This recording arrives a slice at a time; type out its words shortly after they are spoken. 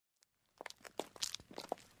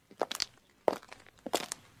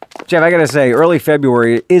Jeff, I got to say, early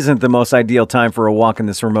February isn't the most ideal time for a walk in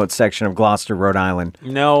this remote section of Glocester, Rhode Island.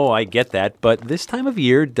 No, I get that, but this time of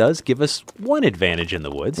year does give us one advantage in the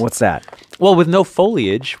woods. What's that? Well, with no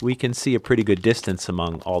foliage, we can see a pretty good distance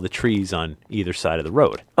among all the trees on either side of the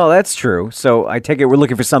road. Oh, that's true. So I take it we're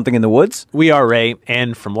looking for something in the woods? We are, Ray,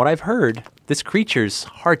 and from what I've heard, this creature's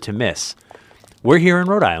hard to miss. We're here in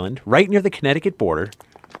Rhode Island, right near the Connecticut border,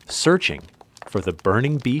 searching for the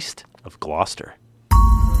burning beast of Glocester.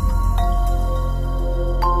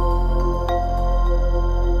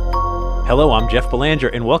 Hello, I'm Jeff Belanger,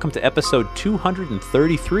 and welcome to episode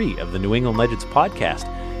 233 of the New England Legends podcast.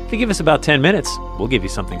 If you give us about 10 minutes, we'll give you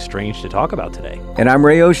something strange to talk about today. And I'm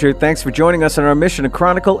Ray Auger. Thanks for joining us on our mission to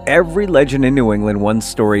chronicle every legend in New England one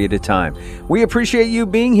story at a time. We appreciate you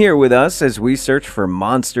being here with us as we search for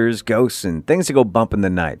monsters, ghosts, and things that go bump in the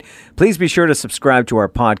night. Please be sure to subscribe to our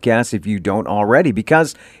podcast if you don't already,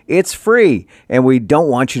 because it's free, and we don't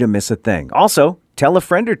want you to miss a thing. Also, tell a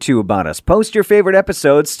friend or two about us. Post your favorite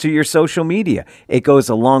episodes to your social media. It goes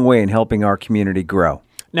a long way in helping our community grow.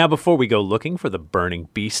 Now, before we go looking for the burning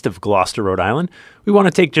beast of Glocester, Rhode Island, we want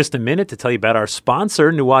to take just a minute to tell you about our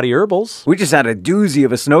sponsor, Nuwadi Herbals. We just had a doozy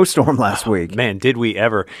of a snowstorm last week. Man, did we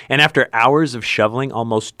ever. And after hours of shoveling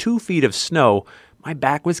almost 2 feet of snow, my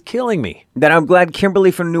back was killing me. Then I'm glad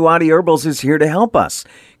Kimberly from Nuwadi Herbals is here to help us.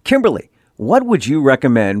 Kimberly, what would you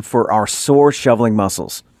recommend for our sore shoveling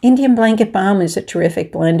muscles? Indian blanket balm is a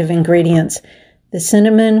terrific blend of ingredients. The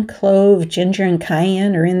cinnamon, clove, ginger, and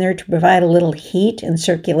cayenne are in there to provide a little heat and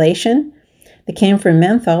circulation. The camphor and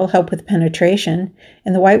menthol help with penetration,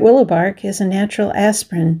 and the white willow bark is a natural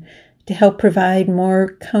aspirin to help provide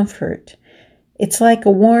more comfort. It's like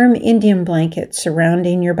a warm Indian blanket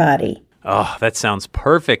surrounding your body. Oh, that sounds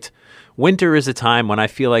perfect. Winter is a time when I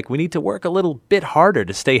feel like we need to work a little bit harder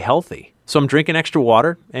to stay healthy. So I'm drinking extra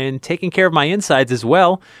water and taking care of my insides as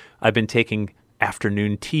well. I've been taking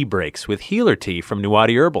afternoon tea breaks with Healer Tea from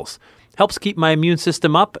Nuwadi Herbals. Helps keep my immune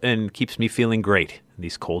system up and keeps me feeling great in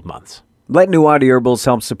these cold months. Let Nuwadi Herbals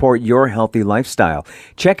help support your healthy lifestyle.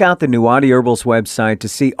 Check out the Nuwadi Herbals website to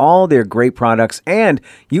see all their great products, and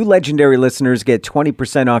you legendary listeners get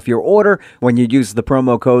 20% off your order when you use the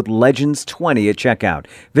promo code LEGENDS20 at checkout.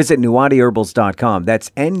 Visit nuwadiherbals.com. That's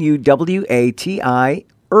Nuwati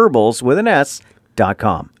herbals with an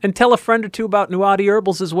S.com. And tell a friend or two about Nuwadi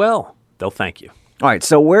Herbals as well. They'll thank you. All right,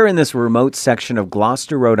 so we're in this remote section of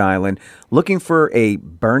Glocester, Rhode Island, looking for a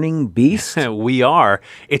burning beast. We are.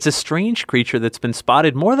 It's a strange creature that's been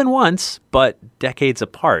spotted more than once, but decades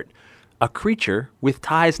apart. A creature with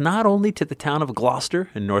ties not only to the town of Glocester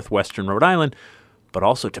in northwestern Rhode Island, but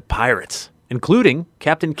also to pirates, including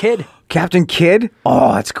Captain Kidd. Captain Kidd?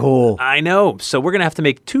 Oh, that's cool. I know. So we're going to have to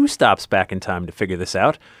make 2 stops back in time to figure this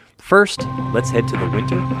out. First, let's head to the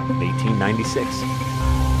winter of 1896.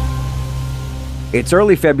 It's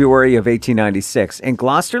early February of 1896, and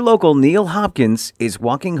Gloucester local Neil Hopkins is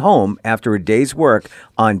walking home after a day's work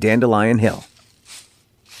on Dandelion Hill.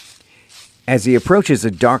 As he approaches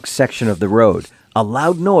a dark section of the road, a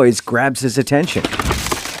loud noise grabs his attention.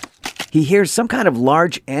 He hears some kind of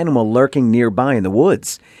large animal lurking nearby in the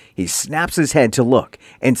woods. He snaps his head to look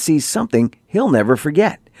and sees something he'll never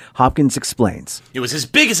forget. Hopkins explains. It was as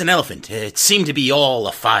big as an elephant. It seemed to be all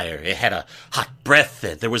afire. It had a hot breath.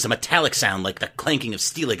 There was a metallic sound like the clanking of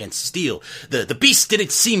steel against steel. The beast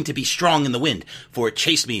didn't seem to be strong in the wind, for it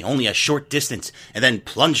chased me only a short distance and then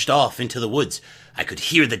plunged off into the woods. I could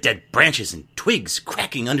hear the dead branches and twigs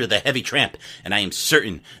cracking under the heavy tramp, and I am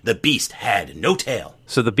certain the beast had no tail.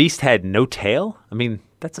 So the beast had no tail? I mean,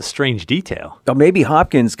 that's a strange detail. Or maybe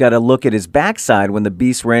Hopkins got a look at his backside when the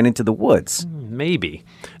beast ran into the woods. Maybe.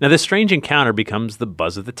 Now, this strange encounter becomes the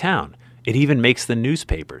buzz of the town. It even makes the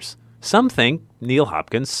newspapers. Some think Neil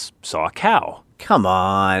Hopkins saw a cow. Come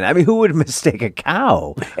on. I mean, who would mistake a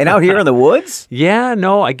cow? And out here in the woods? Yeah,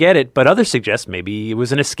 no, I get it. But others suggest maybe it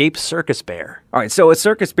was an escaped circus bear. All right, so a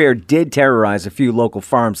circus bear did terrorize a few local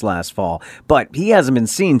farms last fall, but he hasn't been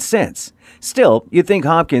seen since. Still, you'd think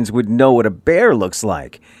Hopkins would know what a bear looks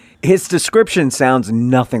like. His description sounds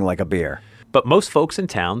nothing like a bear. But most folks in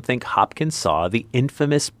town think Hopkins saw the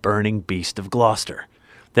infamous burning beast of Glocester.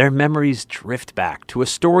 Their memories drift back to a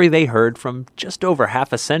story they heard from just over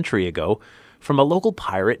half a century ago from a local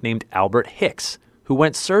pirate named Albert Hicks, who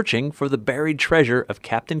went searching for the buried treasure of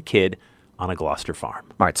Captain Kidd on a Glocester farm.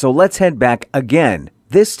 All right, so let's head back again,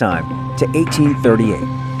 this time to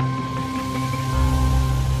 1838.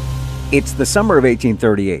 It's the summer of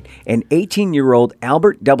 1838, and 18-year-old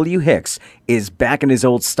Albert W. Hicks is back in his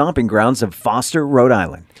old stomping grounds of Foster, Rhode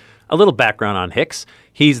Island. A little background on Hicks.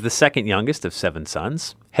 He's the second youngest of 7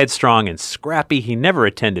 sons. Headstrong and scrappy, he never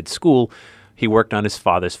attended school, He worked on his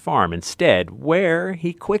father's farm instead, where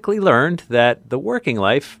he quickly learned that the working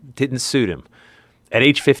life didn't suit him. At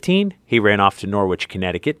age 15, he ran off to Norwich,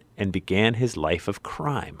 Connecticut, and began his life of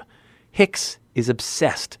crime. Hicks is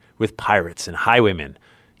obsessed with pirates and highwaymen.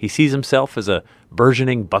 He sees himself as a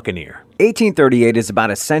burgeoning buccaneer. 1838 is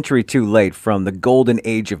about a century too late from the golden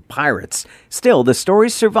age of pirates. Still, the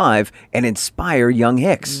stories survive and inspire young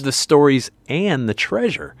Hicks. The stories and the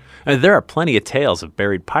treasure. There are plenty of tales of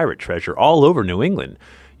buried pirate treasure all over New England.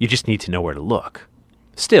 You just need to know where to look.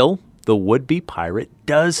 Still, the would-be pirate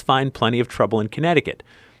does find plenty of trouble in Connecticut.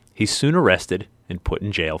 He's soon arrested and put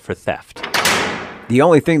in jail for theft. The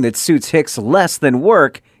only thing that suits Hicks less than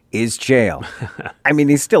work is jail. I mean,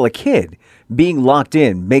 he's still a kid. Being locked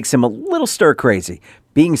in makes him a little stir-crazy.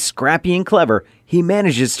 Being scrappy and clever, he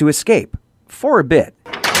manages to escape. For a bit.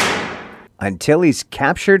 Until he's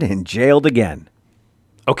captured and jailed again.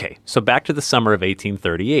 Okay, so back to the summer of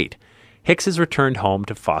 1838. Hicks has returned home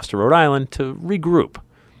to Foster, Rhode Island to regroup.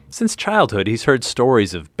 Since childhood, he's heard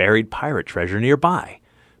stories of buried pirate treasure nearby.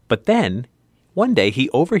 But then, one day he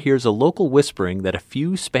overhears a local whispering that a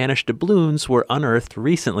few Spanish doubloons were unearthed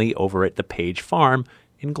recently over at the Page Farm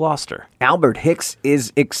in Gloucester. Albert Hicks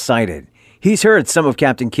is excited. He's heard some of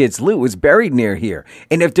Captain Kidd's loot was buried near here,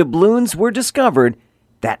 and if doubloons were discovered,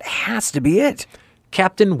 that has to be it.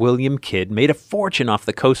 Captain William Kidd made a fortune off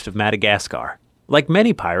the coast of Madagascar. Like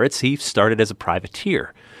many pirates, he started as a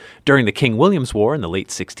privateer. During the King William's War in the late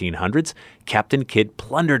 1600s, Captain Kidd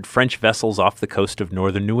plundered French vessels off the coast of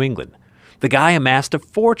northern New England. The guy amassed a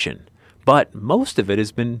fortune, but most of it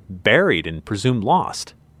has been buried and presumed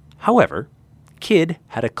lost. However, Kidd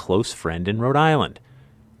had a close friend in Rhode Island,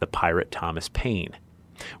 the pirate Thomas Paine.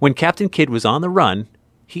 When Captain Kidd was on the run,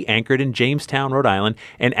 he anchored in Jamestown, Rhode Island,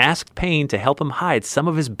 and asked Paine to help him hide some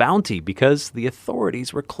of his bounty because the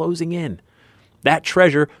authorities were closing in. That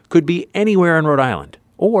treasure could be anywhere in Rhode Island,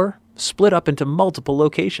 or split up into multiple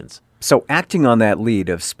locations. So acting on that lead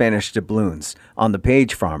of Spanish doubloons on the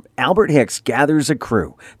Page Farm, Albert Hicks gathers a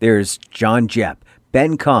crew. There's John Jepp,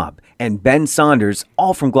 Ben Cobb, and Ben Saunders,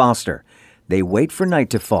 all from Gloucester. They wait for night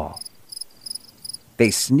to fall. They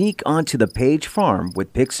sneak onto the Page Farm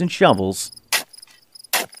with picks and shovels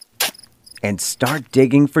and start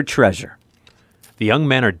digging for treasure. The young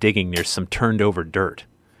men are digging near some turned-over dirt.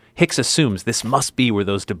 Hicks assumes this must be where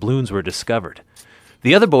those doubloons were discovered.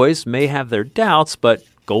 The other boys may have their doubts, but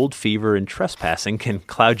gold fever and trespassing can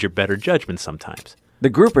cloud your better judgment sometimes. The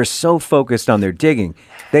group are so focused on their digging,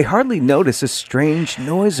 they hardly notice a strange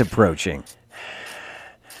noise approaching.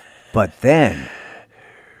 But then,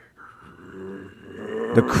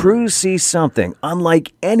 the crew sees something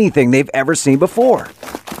unlike anything they've ever seen before.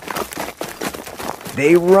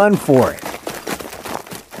 They run for it.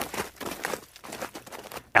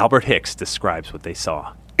 Albert Hicks describes what they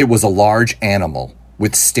saw. It was a large animal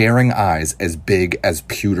with staring eyes as big as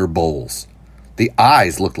pewter bowls. The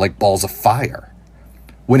eyes looked like balls of fire.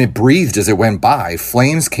 When it breathed as it went by,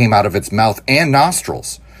 flames came out of its mouth and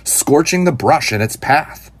nostrils, scorching the brush in its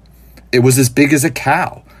path. It was as big as a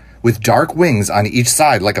cow, with dark wings on each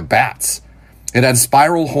side like a bat's. It had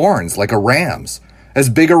spiral horns like a ram's, as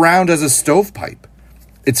big around as a stovepipe.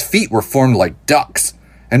 Its feet were formed like ducks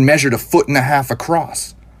and measured 1.5 feet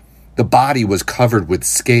across. The body was covered with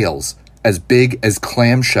scales as big as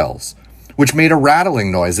clamshells, which made a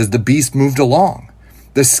rattling noise as the beast moved along.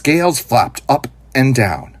 The scales flapped up and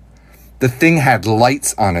down. The thing had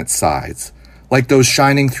lights on its sides, like those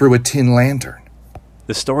shining through a tin lantern.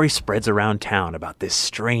 The story spreads around town about this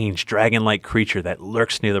strange dragon-like creature that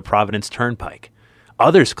lurks near the Providence Turnpike.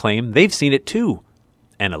 Others claim they've seen it too,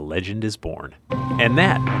 and a legend is born. And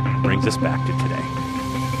that brings us back to today.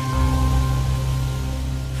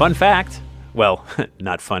 Fun fact, well,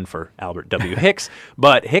 not fun for Albert W. Hicks,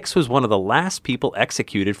 but Hicks was one of the last people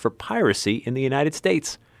executed for piracy in the United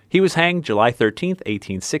States. He was hanged July 13th,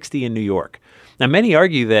 1860 in New York. Now, many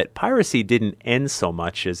argue that piracy didn't end so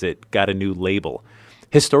much as it got a new label.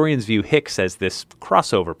 Historians view Hicks as this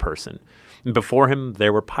crossover person. Before him,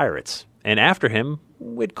 there were pirates. And after him,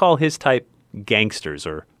 we'd call his type gangsters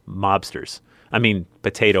or mobsters. I mean,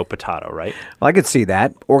 potato, right? Well, I could see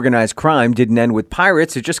that. Organized crime didn't end with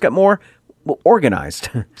pirates. It just got more, organized.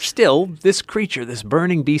 Still, this creature, this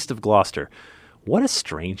burning beast of Gloucester, what a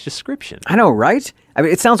strange description. I know, right? I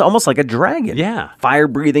mean, it sounds almost like a dragon. Yeah.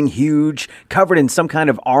 Fire-breathing, huge, covered in some kind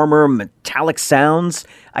of armor, metallic sounds.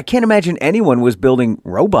 I can't imagine anyone was building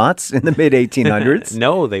robots in the mid-1800s.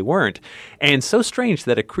 No, they weren't. And so strange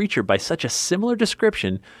that a creature by such a similar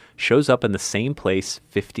description shows up in the same place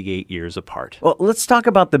 58 years apart. Well, let's talk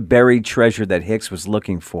about the buried treasure that Hicks was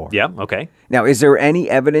looking for. Yeah, okay. Now, is there any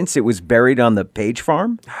evidence it was buried on the Page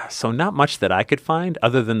farm? So not much that I could find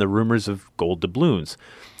other than the rumors of gold doubloons.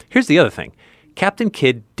 Here's the other thing. Captain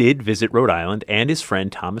Kidd did visit Rhode Island and his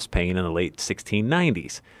friend Thomas Paine in the late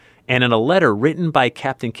 1690s. And in a letter written by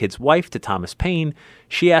Captain Kidd's wife to Thomas Paine,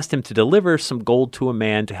 she asked him to deliver some gold to a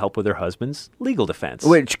man to help with her husband's legal defense.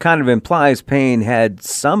 Which kind of implies Paine had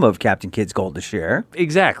some of Captain Kidd's gold to share.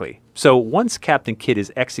 Exactly. So once Captain Kidd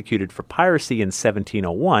is executed for piracy in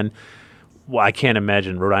 1701, well, I can't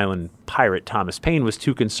imagine Rhode Island pirate Thomas Paine was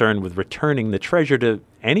too concerned with returning the treasure to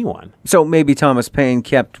anyone. So maybe Thomas Paine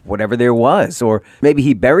kept whatever there was, or maybe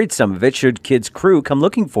he buried some of it should Kidd's crew come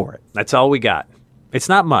looking for it. That's all we got. It's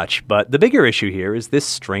not much, but the bigger issue here is this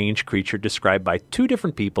strange creature described by two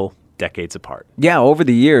different people decades apart. Yeah, over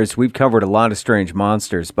the years, we've covered a lot of strange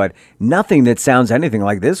monsters, but nothing that sounds anything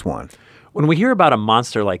like this one. When we hear about a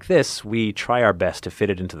monster like this, we try our best to fit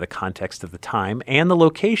it into the context of the time and the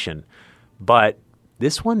location, but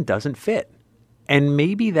this one doesn't fit. And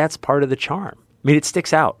maybe that's part of the charm. I mean, it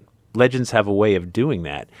sticks out. Legends have a way of doing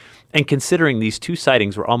that. And considering these two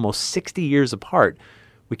sightings were almost 60 years apart,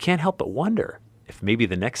 we can't help but wonder if maybe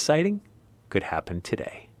the next sighting could happen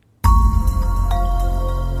today.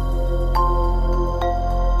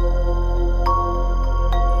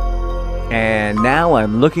 And now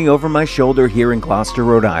I'm looking over my shoulder here in Glocester,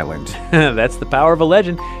 Rhode Island. That's the power of a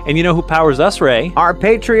legend. And you know who powers us, Ray? Our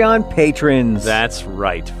Patreon patrons. That's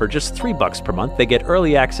right. For just $3 per month, they get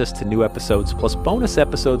early access to new episodes, plus bonus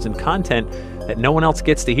episodes and content that no one else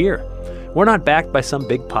gets to hear. We're not backed by some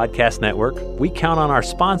big podcast network. We count on our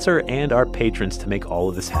sponsor and our patrons to make all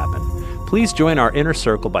of this happen. Please join our inner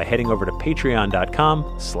circle by heading over to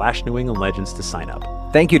patreon.com/New England Legends to sign up.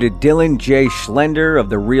 Thank you to Dylan J. Schlender of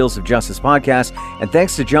the Reels of Justice podcast, and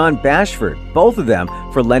thanks to John Bashford, both of them,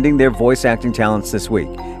 for lending their voice acting talents this week.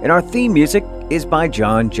 And our theme music is by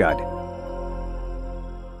John Judd.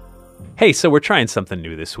 Hey, so we're trying something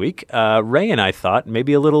new this week. Ray and I thought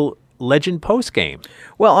maybe a little legend post game.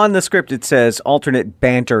 Well, on the script it says alternate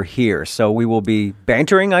banter here, so we will be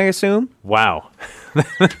bantering, I assume? Wow.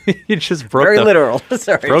 You just broke Very literal.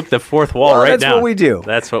 Sorry. Broke the fourth wall Well, right that's down. what we do.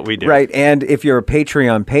 That's what we do. Right, and if you're a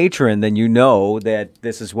Patreon patron, then you know that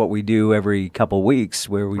this is what we do every couple weeks,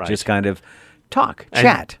 where we just kind of talk, And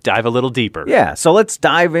chat. dive a little deeper. Yeah, so let's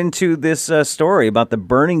dive into this story about the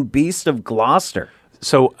burning beast of Glocester.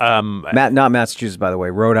 So, Not Massachusetts, by the way,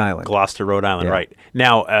 Rhode Island. Gloucester, Rhode Island, Yeah. right.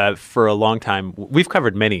 Now, for a long time, we've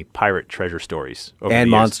covered many pirate treasure stories over And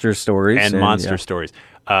the years. monster stories. And monster stories.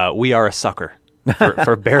 We are a sucker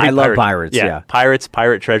for buried I love pirate- pirates, yeah. Pirates,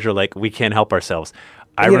 pirate treasure, like we can't help ourselves.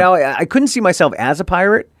 I couldn't see myself as a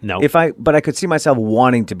pirate. No. But I could see myself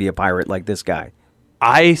wanting to be a pirate like this guy.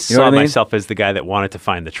 I saw what I mean? myself as the guy that wanted to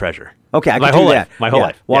find the treasure. Okay, I my could whole do life. that. My whole Yeah.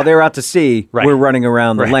 life. While Yeah. they're out to sea, Right. we're running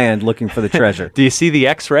around the Right. land looking for the treasure. Do you see the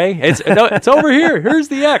X, Ray? It's over here. Here's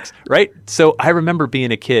the X, right? So I remember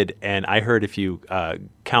being a kid, and I heard if you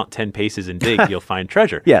count 10 paces and dig, you'll find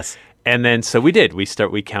treasure. Yes. And then so we did.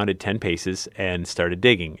 We counted 10 paces and started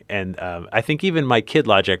digging. And I think even my kid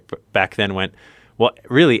logic back then went, well,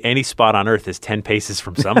 really, any spot on Earth is 10 paces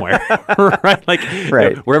from somewhere, right? Like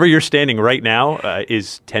Right. wherever you're standing right now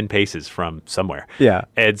is 10 paces from somewhere. Yeah.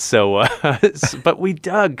 And so, but we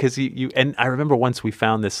dug because and I remember once we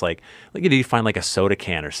found this you find like a soda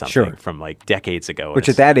can or something Sure. from like decades ago. Which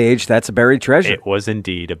and at that age, that's a buried treasure. it was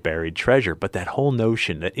indeed a buried treasure. But that whole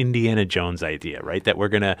notion, that Indiana Jones idea, right? That we're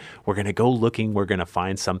gonna go looking, we're gonna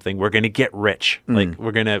find something, we're gonna get rich. Like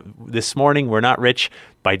this morning we're not rich.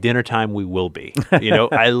 By dinner time, we will be.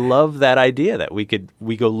 I love that idea that we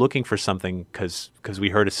go looking for something because we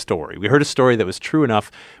heard a story. We heard a story that was true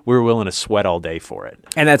enough. We were willing to sweat all day for it.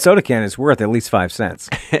 And that soda can is worth at least 5 cents.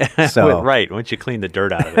 So Right. Once you clean the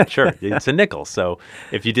dirt out of it, sure, it's a nickel. So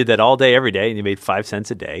if you did that all day, every day, and you made 5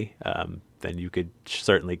 cents a day, then you could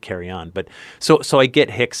certainly carry on. But so I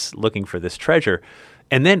get Hicks looking for this treasure.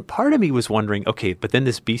 And then part of me was wondering, okay, but then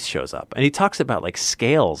this beast shows up, and he talks about like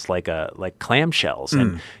scales, like clamshells,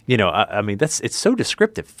 and I mean it's so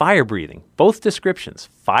descriptive. Fire breathing, both descriptions.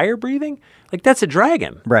 Fire breathing, like that's a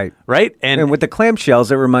dragon, Right. Right, And with the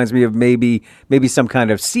clamshells, it reminds me of maybe some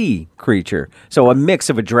kind of sea creature. So a mix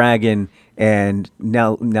of a dragon and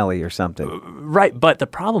Nelly or something. right. But the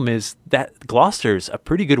problem is that Gloucester's a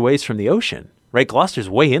pretty good ways from the ocean. Right, Gloucester's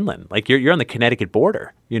way inland. Like you're on the Connecticut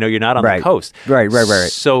border. You're not on the coast. Right.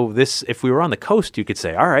 So if we were on the coast, you could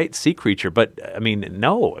say, all right, sea creature. But I mean,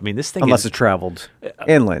 no. I mean, this thing Unless it traveled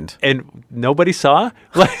inland. and nobody saw.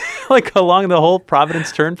 like along the whole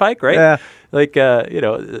Providence Turnpike, right? Yeah. Like,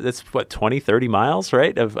 that's what, 20, 30 miles,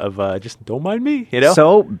 right? Of just don't mind me,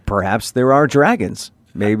 So perhaps there are dragons,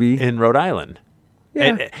 maybe. in Rhode Island.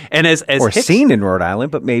 Yeah. And as or Hicks, seen in Rhode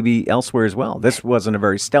Island, but maybe elsewhere as well. This wasn't a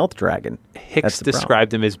very stealth dragon. Hicks That's the problem.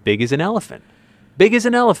 described him as big as an elephant. Big as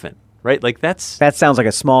an elephant, right? Like That sounds like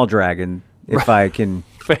a small dragon, if I can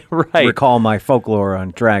right. recall my folklore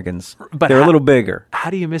on dragons. But They're a little bigger, How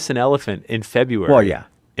do you miss an elephant in February? Well, yeah.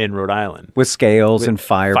 In Rhode Island. with scales and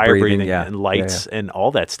fire breathing. Yeah. and lights Yeah, and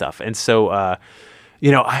all that stuff. And so, I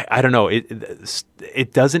don't know.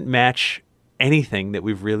 It doesn't match anything that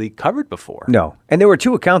we've really covered before. No. And there were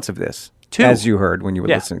 2 accounts of this, Two. as you heard when you were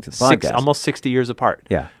listening to the podcast. Almost 60 years apart.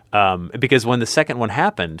 Yeah. Because when the second one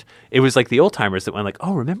happened, it was like the old timers that went like,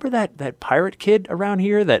 oh, remember that pirate kid around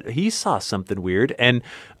here that he saw something weird? And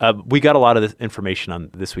we got a lot of this information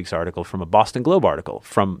on this week's article from a Boston Globe article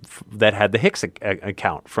that had the Hicks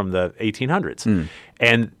account from the 1800s.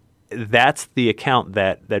 And that's the account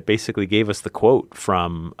that basically gave us the quote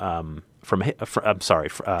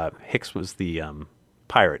Hicks was the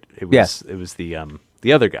pirate. It was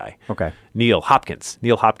the other guy. Okay. Neil Hopkins'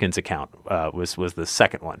 account was the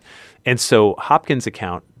second one. And so Hopkins'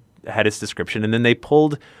 account had his description, and then they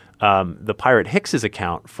pulled the pirate Hicks's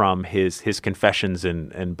account from his confessions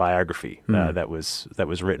and biography that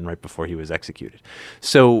was written right before he was executed.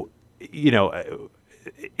 So,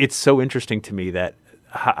 it's so interesting to me that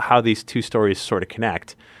how these two stories sort of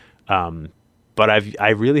connect. But I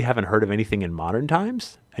really haven't heard of anything in modern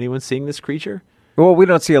times. Anyone seeing this creature? Well, we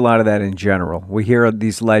don't see a lot of that in general. We hear of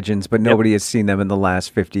these legends, but nobody has seen them in the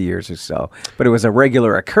last 50 years or so. But it was a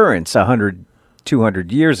regular occurrence 100,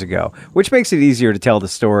 200 years ago, which makes it easier to tell the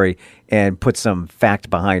story and put some fact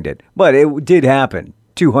behind it. But it did happen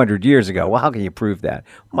 200 years ago. Well, how can you prove that?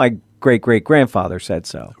 My great-great-grandfather said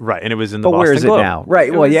so. Right, and it was in the But Boston where is Globe. it now? Right,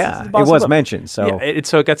 it was mentioned. So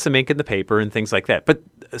so it got some ink in the paper and things like that. But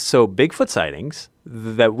so Bigfoot sightings,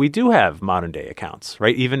 that we do have modern day accounts,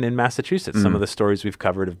 right? Even in Massachusetts, some of the stories we've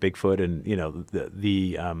covered of Bigfoot and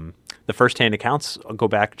the firsthand accounts go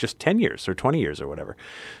back just 10 years or 20 years or whatever.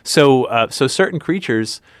 So certain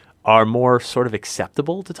creatures are more sort of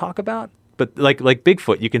acceptable to talk about. But like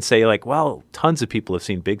Bigfoot, you can say like, well, tons of people have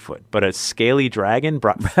seen Bigfoot, but a scaly dragon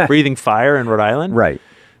breathing fire in Rhode Island, right.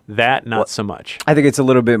 That not so much. I think it's a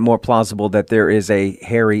little bit more plausible that there is a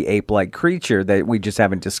hairy ape-like creature that we just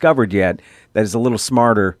haven't discovered yet that is a little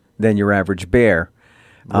smarter than your average bear,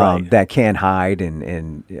 Right. that can hide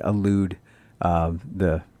and elude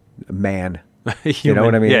the man. You know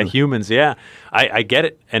what I mean? Yeah, humans. Yeah, I get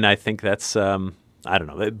it, and I think that's I don't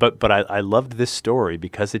know, but I loved this story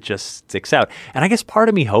because it just sticks out, and I guess part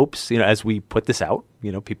of me hopes, as we put this out,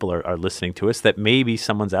 people are listening to us, that maybe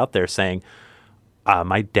someone's out there saying,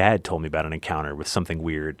 my dad told me about an encounter with something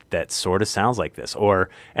weird that sort of sounds like this,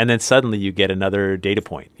 and then suddenly you get another data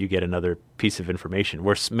point, you get another piece of information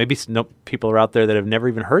where maybe people are out there that have never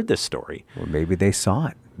even heard this story. Or maybe they saw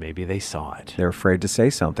it. Maybe they saw it. They're afraid to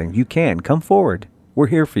say something. You can come forward. We're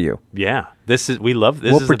here for you. Yeah, we love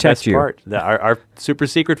this. We'll is the protect best you. part. Our super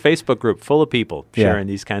secret Facebook group full of people Yeah. sharing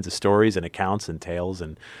these kinds of stories and accounts and tales,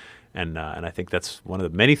 and I think that's one of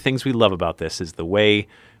the many things we love about this is the way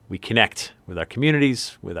we connect with our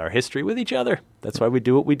communities, with our history, with each other. That's why we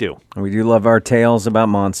do what we do. And we do love our tales about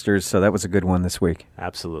monsters, so that was a good one this week.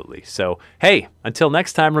 Absolutely. So, hey, until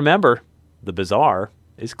next time, remember, the bizarre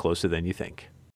is closer than you think.